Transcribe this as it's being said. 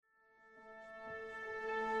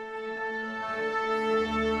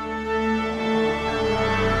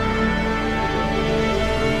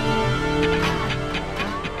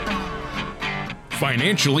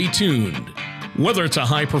Financially Tuned. Whether it's a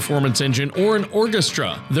high-performance engine or an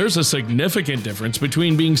orchestra, there's a significant difference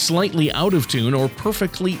between being slightly out of tune or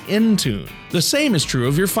perfectly in tune. The same is true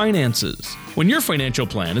of your finances. When your financial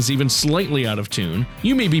plan is even slightly out of tune,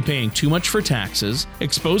 you may be paying too much for taxes,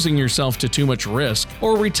 exposing yourself to too much risk,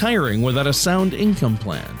 or retiring without a sound income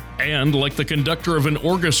plan. And like the conductor of an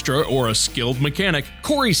orchestra or a skilled mechanic,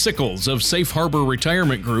 Corey Sickles of Safe Harbor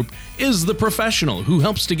Retirement Group is the professional who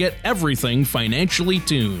helps to get everything financially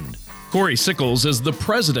tuned. Corey Sickles is the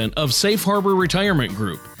president of Safe Harbor Retirement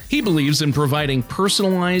Group. He believes in providing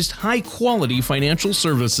personalized, high-quality financial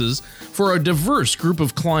services for a diverse group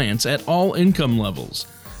of clients at all income levels.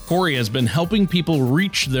 Corey has been helping people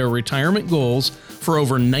reach their retirement goals for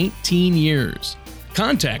over 19 years.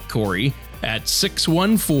 Contact Corey at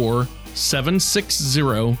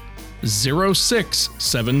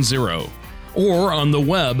 614-760-0670 or on the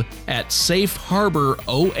web at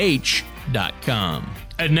safeharboroh.com.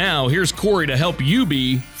 And now, here's Corey to help you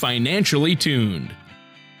be financially tuned.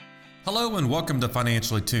 Hello and welcome to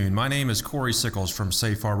Financially Tuned. My name is Corey Sickles from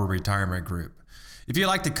Safe Harbor Retirement Group. If you'd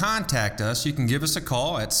like to contact us, you can give us a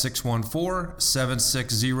call at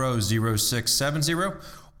 614-760-0670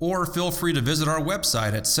 or feel free to visit our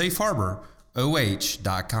website at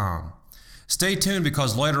safeharboroh.com. Stay tuned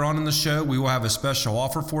because later on in the show, we will have a special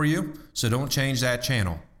offer for you, so don't change that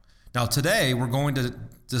channel. Now today, we're going to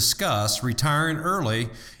discuss retiring early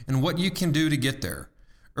and what you can do to get there.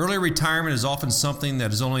 Early retirement is often something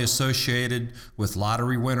that is only associated with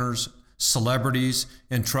lottery winners, celebrities,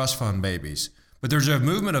 and trust fund babies. But there's a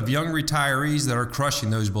movement of young retirees that are crushing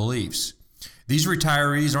those beliefs. These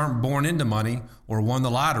retirees aren't born into money or won the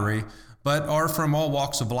lottery, but are from all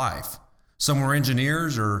walks of life. Some were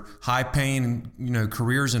engineers or high-paying,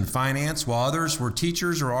 careers in finance, while others were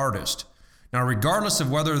teachers or artists. Now, regardless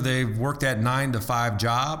of whether they've worked that 9-to-5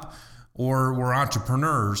 job or were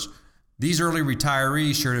entrepreneurs, these early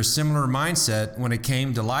retirees shared a similar mindset when it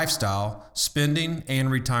came to lifestyle, spending,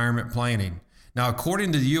 and retirement planning. Now,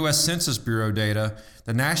 according to the U.S. Census Bureau data,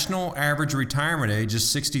 the national average retirement age is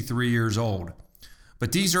 63 years old.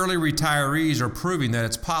 But these early retirees are proving that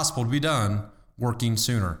it's possible to be done working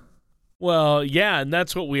sooner. Well, yeah, and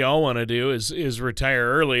that's what we all want to do is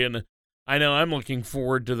retire early, and I know I'm looking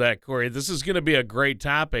forward to that, Corey. This is going to be a great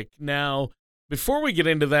topic. Now, before we get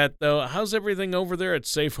into that, though, how's everything over there at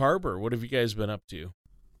Safe Harbor? What have you guys been up to?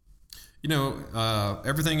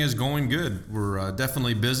 Everything is going good. We're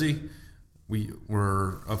definitely busy.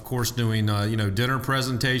 We're, of course, doing, dinner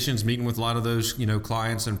presentations, meeting with a lot of those,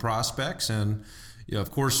 clients and prospects. And,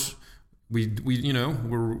 of course, we're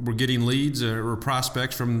getting leads or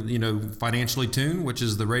prospects from, Financially Tuned, which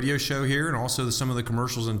is the radio show here, and also some of the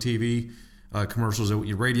commercials and TV commercials,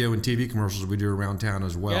 radio and TV commercials we do around town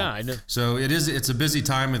as well. Yeah, I know. So it's a busy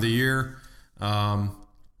time of the year.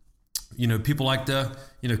 People like to,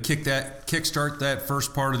 kickstart that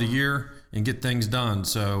first part of the year and get things done.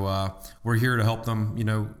 So we're here to help them,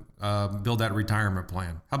 build that retirement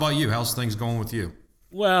plan. How about you? How's things going with you?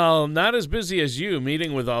 Well, not as busy as you,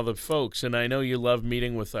 meeting with all the folks, and I know you love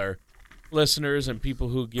meeting with our listeners and people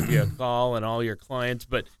who give you a call and all your clients.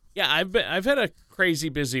 But yeah, I've had a crazy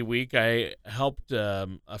busy week. I helped a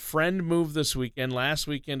friend move this weekend. Last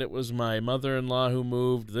weekend it was my mother-in-law who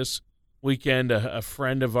moved. This weekend a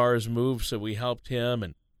friend of ours moved, so we helped him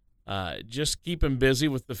and just keep him busy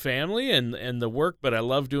with the family and the work. But I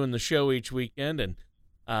love doing the show each weekend and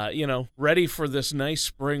ready for this nice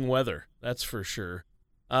spring weather. That's for sure.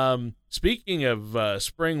 Speaking of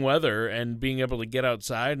spring weather and being able to get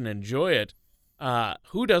outside and enjoy it,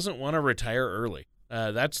 who doesn't want to retire early?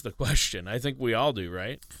 That's the question. I think we all do,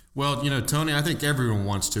 right? Well, Tony, I think everyone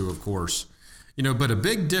wants to, of course. But a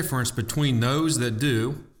big difference between those that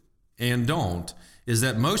do and don't is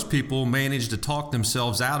that most people manage to talk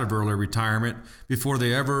themselves out of early retirement before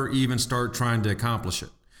they ever even start trying to accomplish it.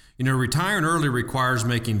 Retiring early requires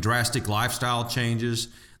making drastic lifestyle changes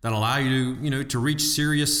that allow you to reach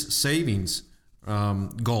serious savings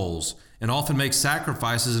goals and often make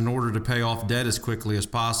sacrifices in order to pay off debt as quickly as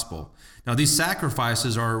possible. Now, these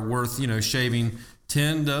sacrifices are worth, shaving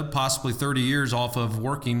 10 to possibly 30 years off of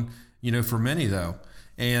working, for many though.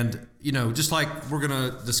 And, just like we're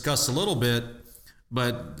going to discuss a little bit,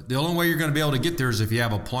 but the only way you're going to be able to get there is if you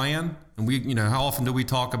have a plan. And how often do we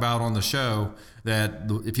talk about on the show that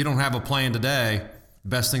if you don't have a plan today, the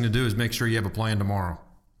best thing to do is make sure you have a plan tomorrow.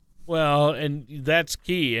 Well, and that's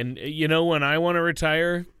key. And when I want to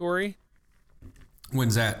retire, Corey?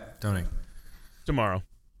 When's that, Tony? Tomorrow.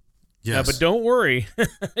 Yes. But don't worry.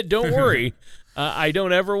 Don't worry. I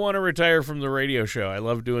don't ever want to retire from the radio show. I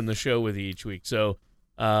love doing the show with you each week. So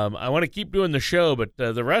I want to keep doing the show, but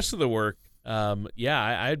the rest of the work,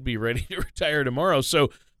 I'd be ready to retire tomorrow. So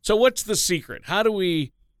what's the secret? How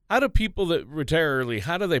do people that retire early,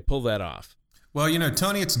 how do they pull that off? Well,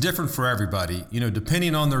 Tony, it's different for everybody.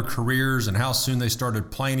 Depending on their careers and how soon they started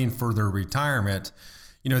planning for their retirement,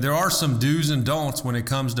 there are some do's and don'ts when it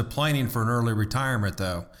comes to planning for an early retirement,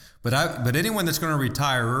 though. But anyone that's going to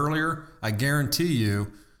retire earlier, I guarantee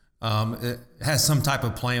you, it has some type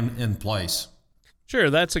of plan in place. Sure,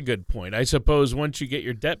 that's a good point. I suppose once you get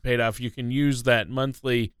your debt paid off, you can use that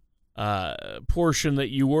monthly portion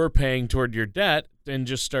that you were paying toward your debt and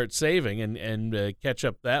just start saving and catch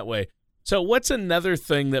up that way. So what's another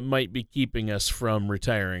thing that might be keeping us from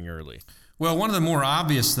retiring early? Well, one of the more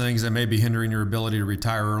obvious things that may be hindering your ability to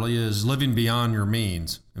retire early is living beyond your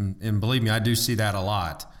means. And believe me, I do see that a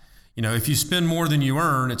lot. If you spend more than you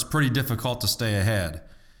earn, it's pretty difficult to stay ahead.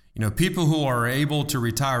 People who are able to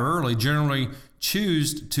retire early generally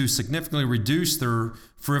choose to significantly reduce their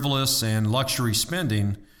frivolous and luxury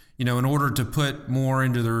spending, in order to put more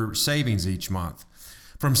into their savings each month.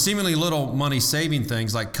 From seemingly little money saving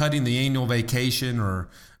things like cutting the annual vacation or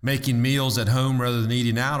making meals at home rather than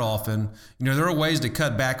eating out often, there are ways to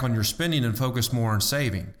cut back on your spending and focus more on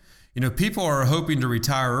saving. People are hoping to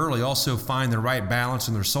retire early also find the right balance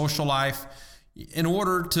in their social life in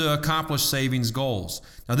order to accomplish savings goals.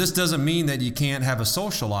 Now, this doesn't mean that you can't have a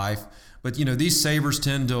social life, but these savers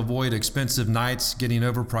tend to avoid expensive nights, getting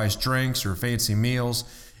overpriced drinks or fancy meals,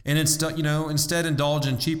 and instead indulge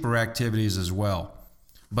in cheaper activities as well.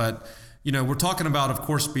 But we're talking about, of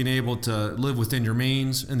course, being able to live within your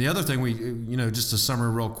means. And the other thing just a summary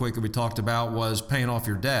real quick that we talked about was paying off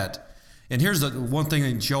your debt. And here's the one thing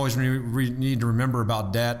that you always need to remember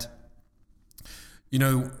about debt.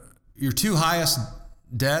 Your two highest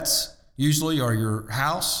debts usually are your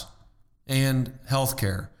house and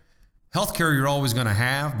healthcare. Healthcare you're always going to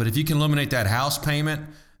have, but if you can eliminate that house payment,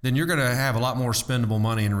 then you're going to have a lot more spendable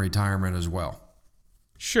money in retirement as well.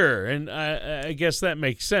 Sure, and I guess that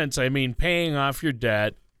makes sense. I mean, paying off your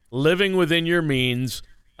debt, living within your means,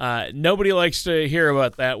 nobody likes to hear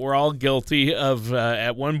about that. We're all guilty of,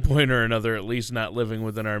 at one point or another, at least not living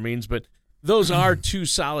within our means. But those are two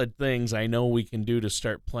solid things I know we can do to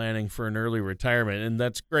start planning for an early retirement, and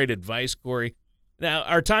that's great advice, Corey. Now,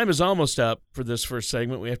 our time is almost up for this first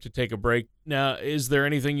segment. We have to take a break. Now, is there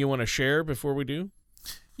anything you want to share before we do?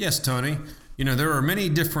 Yes, Tony. There are many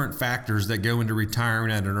different factors that go into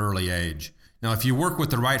retiring at an early age. Now, if you work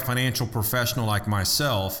with the right financial professional like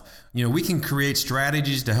myself, we can create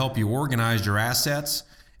strategies to help you organize your assets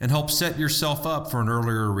and help set yourself up for an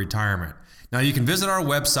earlier retirement. Now, you can visit our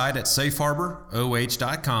website at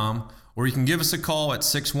safeharboroh.com, or you can give us a call at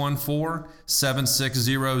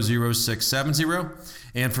 614-760-0670.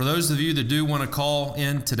 And for those of you that do want to call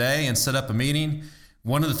in today and set up a meeting,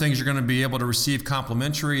 one of the things you're going to be able to receive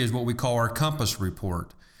complimentary is what we call our Compass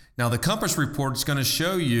Report. Now, the Compass Report is going to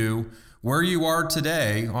show you where you are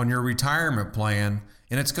today on your retirement plan,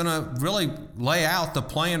 and it's going to really lay out the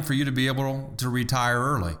plan for you to be able to retire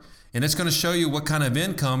early. And it's going to show you what kind of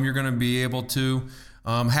income you're going to be able to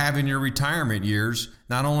have in your retirement years,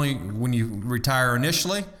 not only when you retire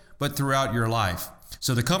initially, but throughout your life.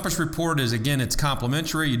 So the Compass Report is, again, it's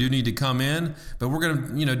complimentary. You do need to come in, but we're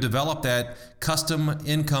going to, develop that custom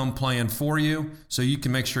income plan for you so you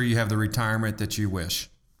can make sure you have the retirement that you wish.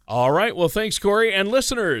 All right. Well, thanks, Corey. And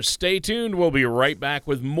listeners, stay tuned. We'll be right back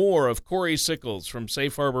with more of Corey Sickles from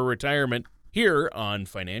Safe Harbor Retirement here on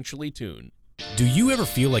Financially Tuned. Do you ever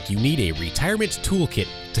feel like you need a retirement toolkit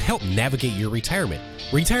to help navigate your retirement?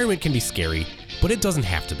 Retirement can be scary, but it doesn't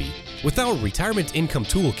have to be. With our Retirement Income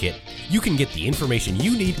Toolkit, you can get the information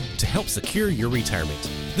you need to help secure your retirement.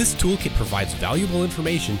 This toolkit provides valuable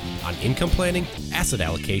information on income planning, asset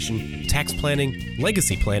allocation, tax planning,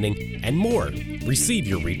 legacy planning, and more. Receive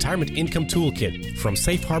your Retirement Income Toolkit from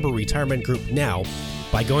Safe Harbor Retirement Group now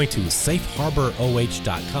by going to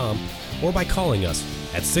safeharboroh.com or by calling us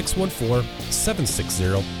at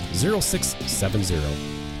 614-760-0670.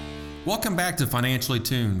 Welcome back to Financially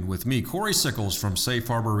Tuned with me, Corey Sickles from Safe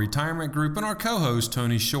Harbor Retirement Group, and our co-host,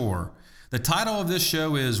 Tony Shore. The title of this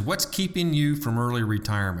show is What's Keeping You from Early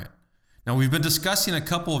Retirement? Now, we've been discussing a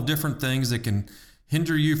couple of different things that can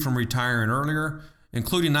hinder you from retiring earlier,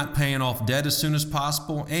 including not paying off debt as soon as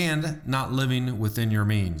possible and not living within your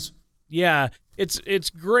means. Yeah, it's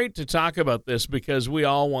great to talk about this because we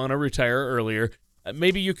all want to retire earlier.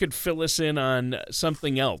 Maybe you could fill us in on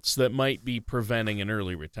something else that might be preventing an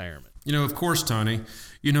early retirement. Of course, Tony.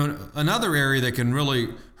 Another area that can really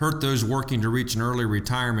hurt those working to reach an early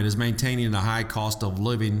retirement is maintaining a high cost of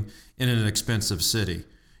living in an expensive city.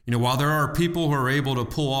 While there are people who are able to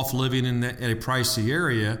pull off living in a pricey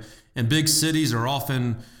area, and big cities are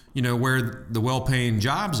often, where the well-paying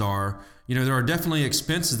jobs are, there are definitely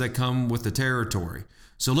expenses that come with the territory.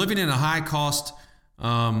 So living in a high cost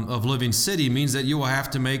of living city means that you will have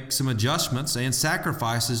to make some adjustments and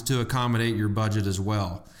sacrifices to accommodate your budget as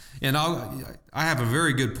well. And I have a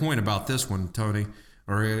very good point about this one, Tony,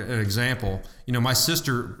 or an example.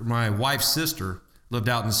 My wife's sister lived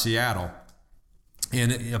out in Seattle.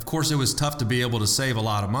 And of course, it was tough to be able to save a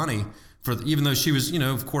lot of money even though she was,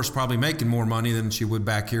 of course, probably making more money than she would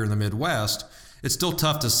back here in the Midwest. It's still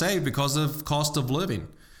tough to save because of cost of living.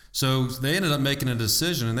 So they ended up making a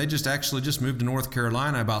decision, and they just moved to North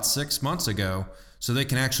Carolina about 6 months ago so they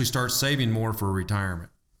can actually start saving more for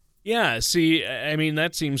retirement. Yeah, see, I mean,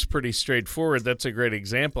 that seems pretty straightforward. That's a great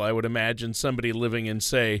example. I would imagine somebody living in,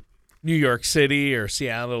 say, New York City or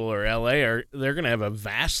Seattle or LA, they're going to have a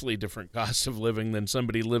vastly different cost of living than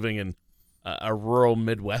somebody living in a rural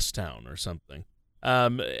Midwest town or something.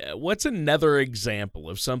 What's another example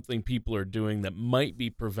of something people are doing that might be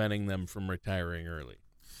preventing them from retiring early?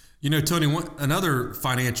 Tony, another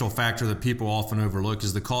financial factor that people often overlook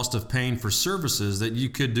is the cost of paying for services that you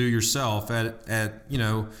could do yourself at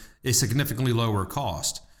a significantly lower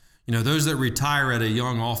cost. Those that retire at a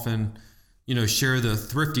young often, share the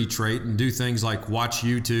thrifty trait and do things like watch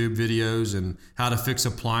YouTube videos and how to fix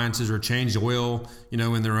appliances or change oil,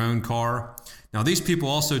 in their own car. Now, these people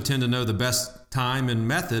also tend to know the best time and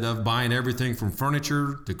method of buying everything from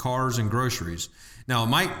furniture to cars and groceries. Now, it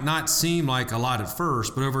might not seem like a lot at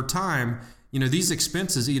first, but over time, these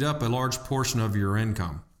expenses eat up a large portion of your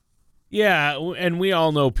income. Yeah, and we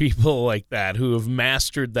all know people like that who have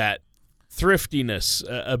mastered that thriftiness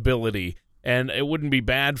ability. And it wouldn't be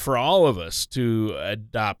bad for all of us to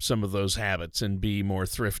adopt some of those habits and be more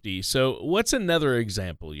thrifty. So what's another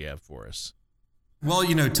example you have for us? Well,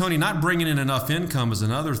 Tony, not bringing in enough income is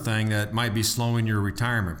another thing that might be slowing your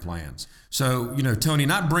retirement plans. So, Tony,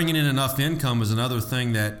 not bringing in enough income is another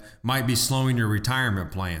thing that might be slowing your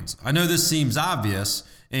retirement plans. I know this seems obvious,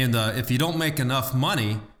 and if you don't make enough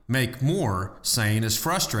money, make more saying is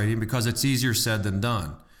frustrating because it's easier said than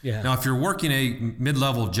done. Yeah. Now, if you're working a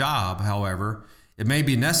mid-level job, however, it may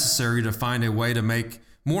be necessary to find a way to make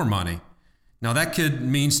more money. Now, that could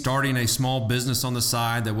mean starting a small business on the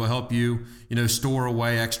side that will help you, store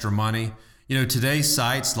away extra money. Today's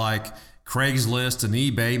sites like Craigslist and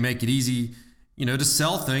eBay make it easy, to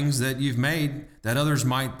sell things that you've made that others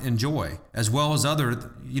might enjoy, as well as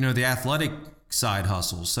other, the athletic side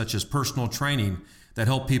hustles, such as personal training that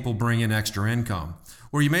help people bring in extra income.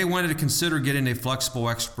 Or you may want to consider getting a flexible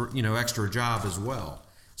extra job as well.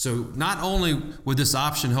 So not only would this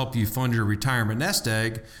option help you fund your retirement nest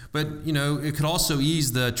egg, but it could also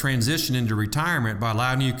ease the transition into retirement by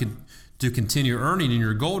allowing you to continue earning in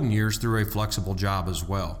your golden years through a flexible job as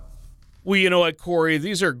well. Well, you know what, Corey?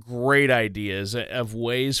 These are great ideas of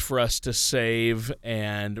ways for us to save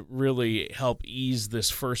and really help ease this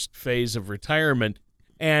first phase of retirement.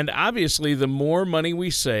 And obviously, the more money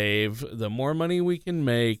we save, the more money we can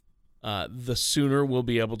make, the sooner we'll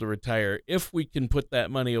be able to retire if we can put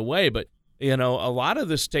that money away. But, a lot of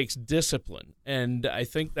this takes discipline. And I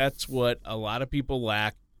think that's what a lot of people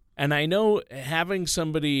lack. And I know having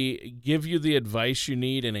somebody give you the advice you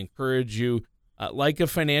need and encourage you, like a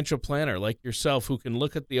financial planner like yourself, who can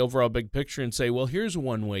look at the overall big picture and say, well, here's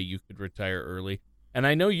one way you could retire early. And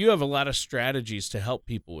I know you have a lot of strategies to help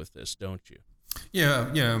people with this, don't you? Yeah,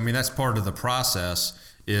 that's part of the process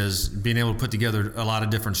is being able to put together a lot of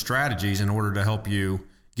different strategies in order to help you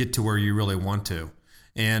get to where you really want to.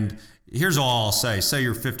 And here's all I'll say. Say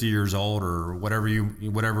you're 50 years old or whatever your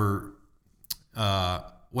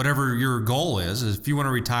goal is. If you want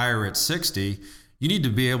to retire at 60, you need to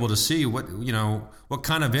be able to see what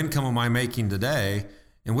kind of income am I making today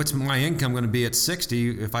and what's my income going to be at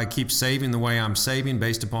 60 if I keep saving the way I'm saving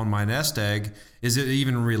based upon my nest egg. Is it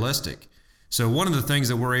even realistic? So one of the things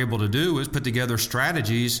that we're able to do is put together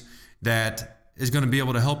strategies that is going to be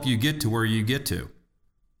able to help you get to where you get to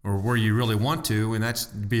or where you really want to, and that's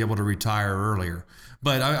be able to retire earlier.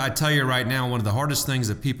 But I tell you right now, one of the hardest things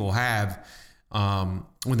that people have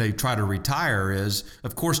when they try to retire is,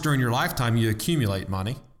 of course, during your lifetime, you accumulate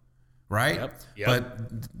money, right? Yep.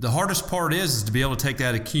 But the hardest part is to be able to take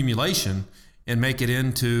that accumulation and make it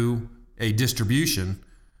into a distribution,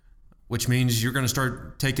 which means you're going to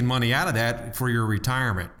start taking money out of that for your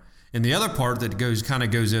retirement. And the other part that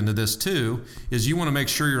goes into this too is you want to make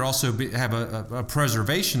sure you're also have a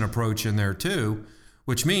preservation approach in there too,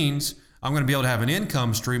 which means I'm going to be able to have an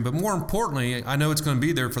income stream, but more importantly, I know it's going to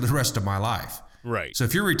be there for the rest of my life. Right. So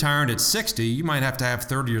if you're retiring at 60, you might have to have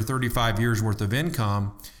 30 or 35 years worth of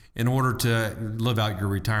income in order to live out your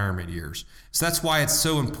retirement years. So that's why it's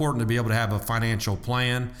so important to be able to have a financial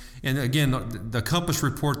plan. And again, the Compass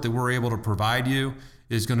report that we're able to provide you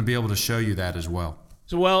is going to be able to show you that as well.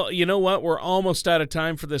 So, well, you know what? We're almost out of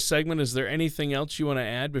time for this segment. Is there anything else you want to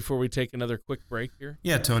add before we take another quick break here?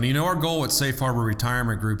 Yeah, Tony. Our goal at Safe Harbor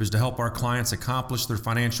Retirement Group is to help our clients accomplish their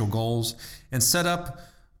financial goals and set up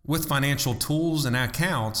with financial tools and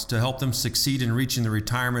accounts to help them succeed in reaching the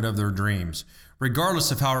retirement of their dreams,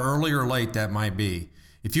 regardless of how early or late that might be.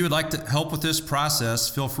 If you would like to help with this process,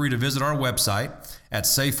 feel free to visit our website at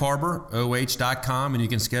safeharboroh.com, and you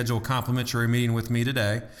can schedule a complimentary meeting with me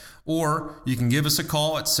today. Or you can give us a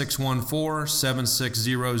call at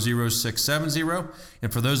 614-760-0670.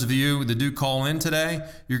 And for those of you that do call in today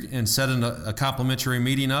and set a complimentary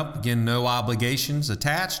meeting up, again, no obligations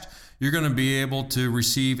attached, you're going to be able to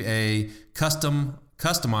receive a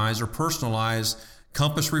customized or personalized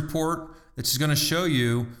Compass report that's going to show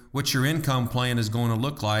you what your income plan is going to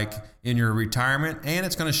look like in your retirement, and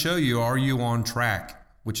it's going to show you, are you on track,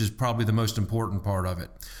 which is probably the most important part of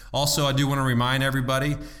it. Also, I do want to remind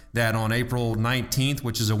everybody that on April 19th,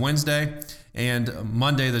 which is a Wednesday, and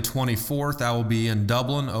Monday the 24th, I will be in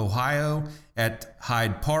Dublin, Ohio at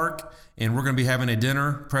Hyde Park, and we're going to be having a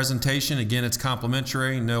dinner presentation. Again, it's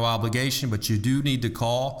complimentary, no obligation, but you do need to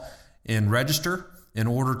call and register in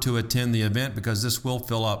order to attend the event because this will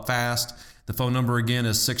fill up fast. The phone number again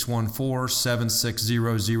is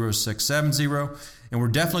 614-760-0670. And we're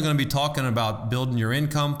definitely going to be talking about building your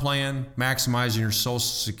income plan, maximizing your Social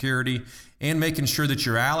Security, and making sure that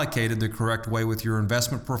you're allocated the correct way with your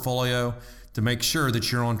investment portfolio to make sure that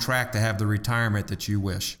you're on track to have the retirement that you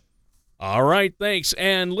wish. All right, thanks.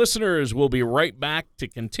 And listeners, we'll be right back to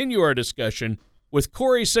continue our discussion with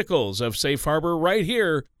Corey Sickles of Safe Harbor right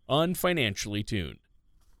here on Financially Tuned.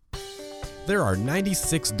 There are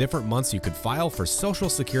 96 different months you could file for Social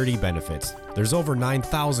Security benefits. There's over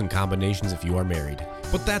 9,000 combinations if you are married.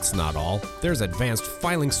 But that's not all. There's advanced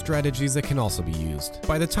filing strategies that can also be used.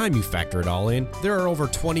 By the time you factor it all in, there are over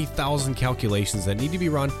 20,000 calculations that need to be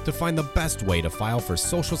run to find the best way to file for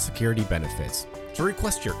Social Security benefits. To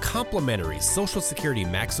request your complimentary Social Security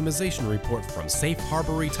maximization report from Safe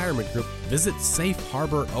Harbor Retirement Group, visit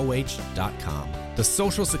safeharboroh.com. The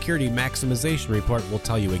Social Security maximization report will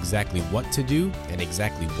tell you exactly what to do and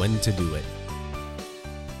exactly when to do it.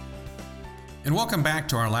 And welcome back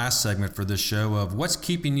to our last segment for this show of what's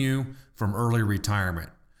keeping you from early retirement.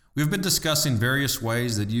 We've been discussing various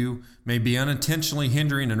ways that you may be unintentionally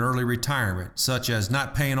hindering an early retirement, such as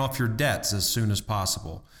not paying off your debts as soon as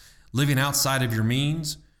possible, living outside of your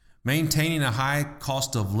means, maintaining a high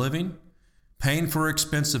cost of living, paying for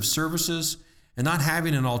expensive services, and not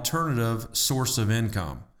having an alternative source of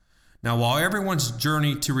income. Now, while everyone's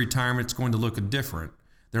journey to retirement is going to look different,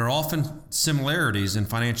 there are often similarities in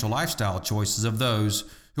financial lifestyle choices of those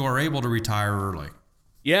who are able to retire early.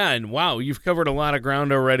 Yeah, and wow, you've covered a lot of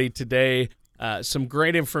ground already today. Some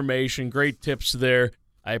great information, great tips there.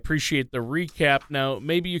 I appreciate the recap. Now,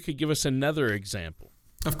 maybe you could give us another example.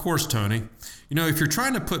 Of course, Tony. If you're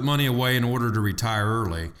trying to put money away in order to retire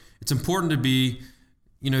early, it's important to be,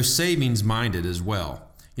 savings minded as well.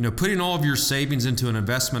 Putting all of your savings into an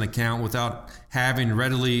investment account without having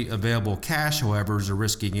readily available cash, however, is a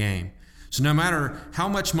risky game. So no matter how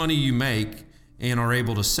much money you make and are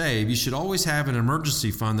able to save, you should always have an emergency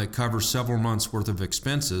fund that covers several months worth of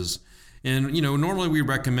expenses. And, normally we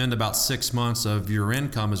recommend about 6 months of your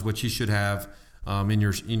income is what you should have in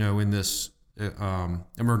your, in this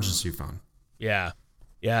emergency fund. Yeah,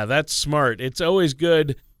 that's smart. It's always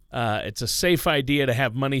good. It's a safe idea to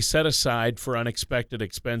have money set aside for unexpected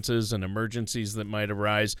expenses and emergencies that might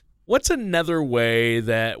arise. What's another way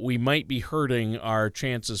that we might be hurting our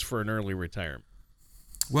chances for an early retirement?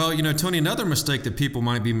 Well, Tony, another mistake that people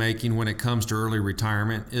might be making when it comes to early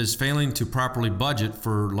retirement is failing to properly budget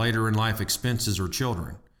for later in life expenses or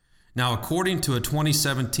children. Now, according to a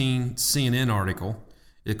 2017 CNN article,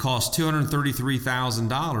 it costs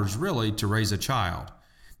 $233,000 really to raise a child.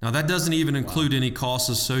 Now, that doesn't even include any costs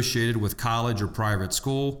associated with college or private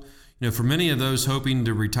school. For many of those hoping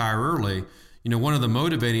to retire early, one of the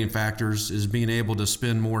motivating factors is being able to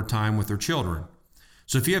spend more time with their children.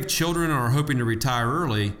 So if you have children and are hoping to retire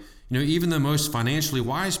early, even the most financially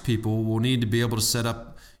wise people will need to be able to set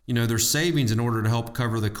up, their savings in order to help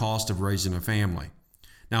cover the cost of raising a family.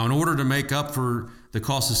 Now, in order to make up for the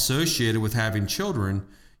costs associated with having children,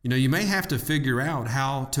 you may have to figure out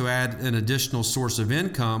how to add an additional source of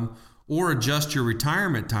income or adjust your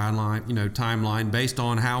retirement timeline based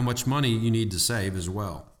on how much money you need to save as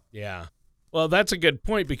well. Yeah. Well, that's a good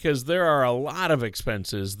point because there are a lot of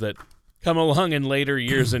expenses that come along in later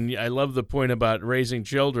years. And I love the point about raising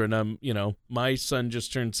children. My son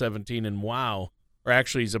just turned 17 and wow, or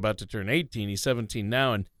actually he's about to turn 18. He's 17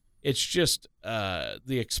 now. And it's just the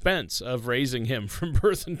expense of raising him from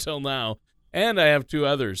birth until now. And I have two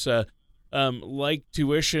others, like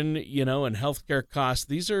tuition, and healthcare costs.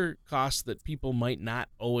 These are costs that people might not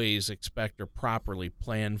always expect or properly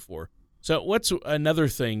plan for. So what's another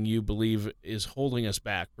thing you believe is holding us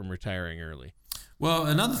back from retiring early? Well,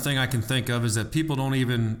 another thing I can think of is that people don't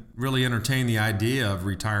even really entertain the idea of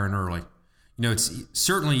retiring early. It's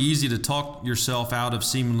certainly easy to talk yourself out of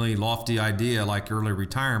seemingly lofty idea like early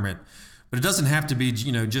retirement, but it doesn't have to be,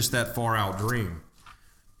 just that far out dream.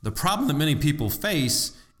 The problem that many people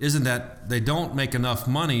face isn't that they don't make enough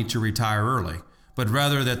money to retire early, but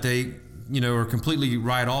rather that they, are completely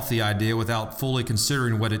write off the idea without fully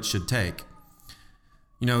considering what it should take.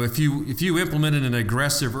 If you implemented an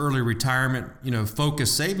aggressive early retirement,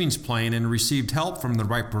 focused savings plan and received help from the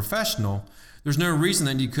right professional, there's no reason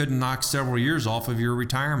that you couldn't knock several years off of your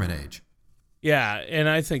retirement age. Yeah, and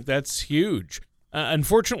I think that's huge.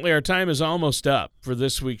 Unfortunately, our time is almost up for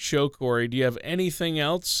this week's show, Corey. Do you have anything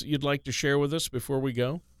else you'd like to share with us before we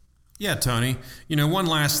go? Yeah, Tony. One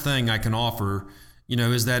last thing I can offer,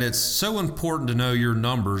 is that it's so important to know your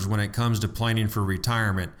numbers when it comes to planning for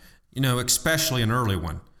retirement, especially an early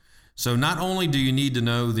one. So not only do you need to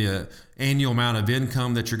know the annual amount of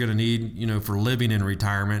income that you're going to need, for living in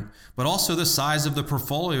retirement, but also the size of the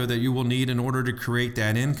portfolio that you will need in order to create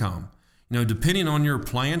that income. Depending on your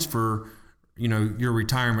plans for, your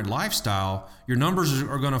retirement lifestyle, your numbers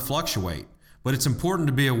are going to fluctuate. But it's important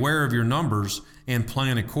to be aware of your numbers and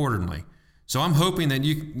plan accordingly. So I'm hoping that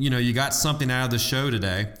you got something out of the show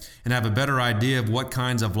today and have a better idea of what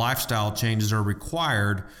kinds of lifestyle changes are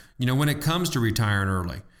required, when it comes to retiring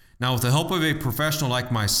early. Now, with the help of a professional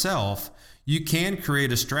like myself, you can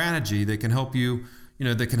create a strategy that can help you,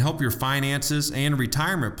 that can help your finances and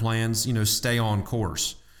retirement plans, stay on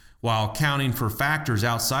course while accounting for factors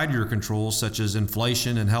outside your control, such as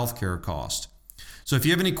inflation and healthcare costs. So if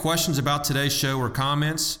you have any questions about today's show or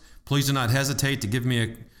comments, please do not hesitate to give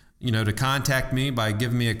me to contact me by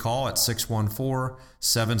giving me a call at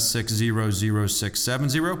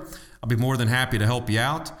 614-760-0670. I'll be more than happy to help you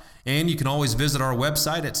out. And you can always visit our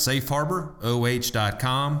website at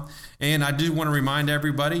safeharboroh.com. And I do want to remind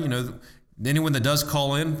everybody, anyone that does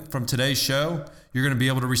call in from today's show, you're going to be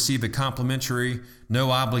able to receive a complimentary,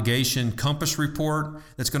 no obligation Compass report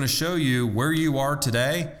that's going to show you where you are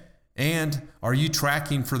today and are you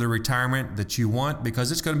tracking for the retirement that you want, because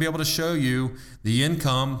it's going to be able to show you the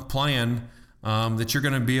income plan that you're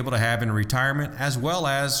going to be able to have in retirement, as well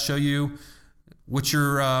as show you what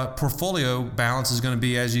your portfolio balance is going to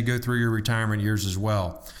be as you go through your retirement years as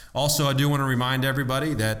well. Also, I do want to remind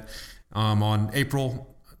everybody that on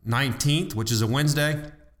April 19th, which is a Wednesday,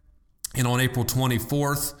 and on April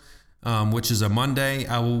 24th, which is a Monday,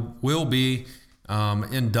 I will be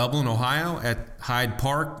in Dublin, Ohio at Hyde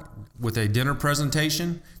Park with a dinner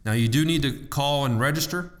presentation. Now, you do need to call and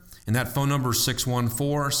register, and that phone number is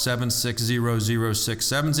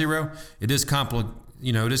 614-760-0670. It is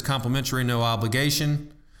complimentary, no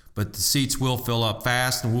obligation, but the seats will fill up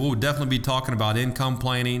fast. And we'll definitely be talking about income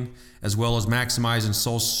planning as well as maximizing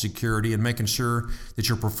Social Security and making sure that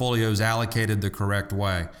your portfolio is allocated the correct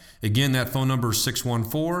way. Again, that phone number is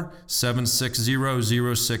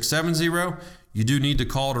 614-760-0670. You do need to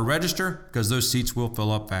call to register because those seats will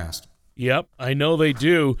fill up fast. Yep, I know they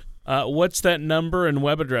do. What's that number and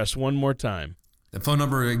web address one more time? The phone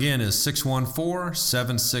number, again, is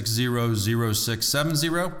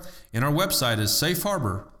 614-760-0670, and our website is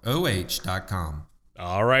safeharboroh.com.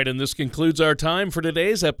 All right, and this concludes our time for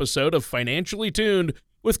today's episode of Financially Tuned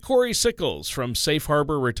with Corey Sickles from Safe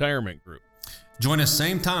Harbor Retirement Group. Join us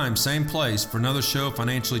same time, same place for another show of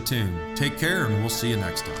Financially Tuned. Take care, and we'll see you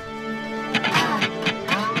next time.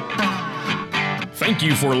 Thank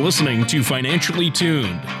you for listening to Financially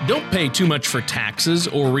Tuned. Don't pay too much for taxes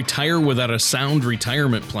or retire without a sound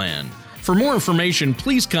retirement plan. For more information,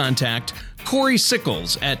 please contact Corey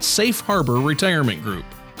Sickles at Safe Harbor Retirement Group.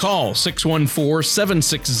 Call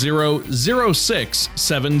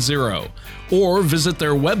 614-760-0670 or visit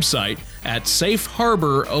their website at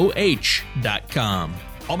safeharboroh.com.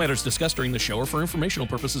 All matters discussed during the show are for informational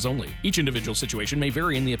purposes only. Each individual situation may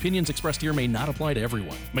vary, and the opinions expressed here may not apply to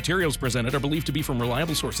everyone. Materials presented are believed to be from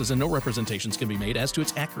reliable sources, and no representations can be made as to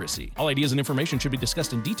its accuracy. All ideas and information should be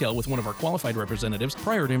discussed in detail with one of our qualified representatives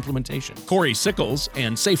prior to implementation. Corey Sickles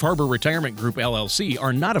and Safe Harbor Retirement Group, LLC,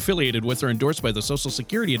 are not affiliated with or endorsed by the Social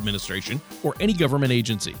Security Administration or any government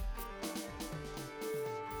agency.